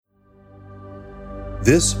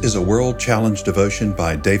This is a World Challenge devotion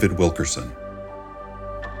by David Wilkerson.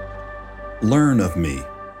 Learn of me.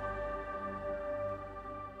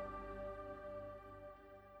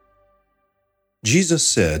 Jesus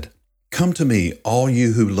said, "Come to me, all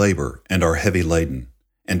you who labor and are heavy laden,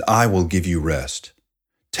 and I will give you rest.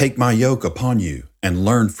 Take my yoke upon you and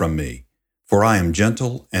learn from me, for I am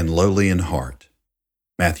gentle and lowly in heart."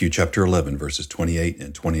 Matthew chapter 11, verses 28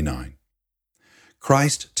 and 29.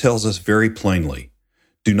 Christ tells us very plainly,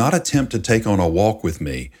 do not attempt to take on a walk with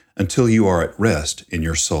me until you are at rest in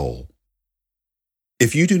your soul.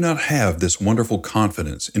 If you do not have this wonderful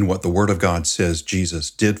confidence in what the Word of God says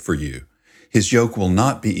Jesus did for you, His yoke will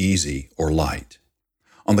not be easy or light.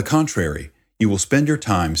 On the contrary, you will spend your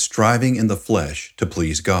time striving in the flesh to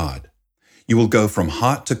please God. You will go from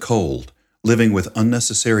hot to cold, living with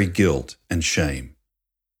unnecessary guilt and shame.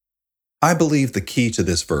 I believe the key to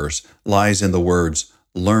this verse lies in the words,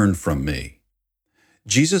 "Learn from me."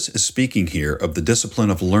 Jesus is speaking here of the discipline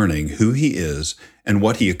of learning who He is and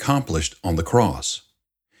what He accomplished on the cross.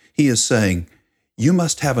 He is saying, you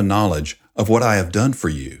must have a knowledge of what I have done for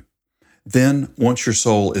you. Then, once your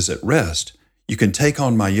soul is at rest, you can take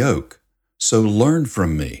on my yoke, so learn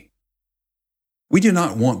from me. We do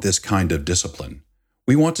not want this kind of discipline.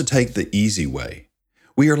 We want to take the easy way.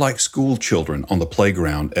 We are like school children on the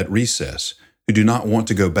playground at recess who do not want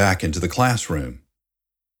to go back into the classroom.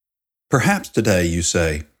 Perhaps today you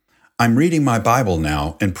say, I'm reading my Bible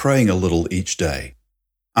now and praying a little each day.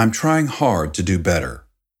 I'm trying hard to do better.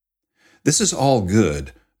 This is all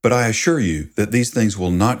good, but I assure you that these things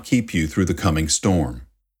will not keep you through the coming storm.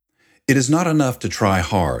 It is not enough to try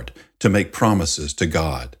hard, to make promises to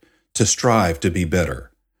God, to strive to be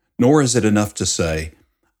better, nor is it enough to say,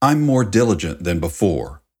 I'm more diligent than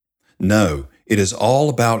before. No, it is all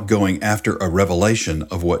about going after a revelation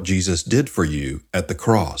of what Jesus did for you at the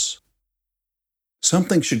cross.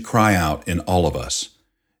 Something should cry out in all of us.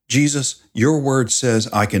 Jesus, your word says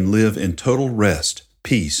I can live in total rest,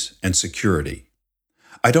 peace, and security.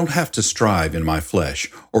 I don't have to strive in my flesh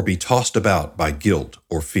or be tossed about by guilt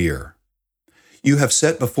or fear. You have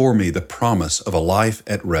set before me the promise of a life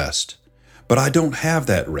at rest, but I don't have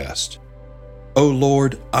that rest. Oh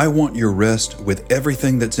Lord, I want your rest with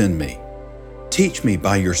everything that's in me. Teach me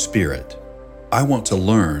by your Spirit. I want to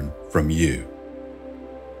learn from you.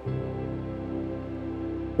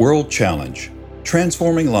 World Challenge,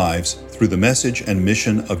 transforming lives through the message and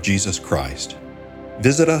mission of Jesus Christ.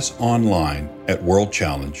 Visit us online at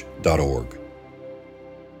worldchallenge.org.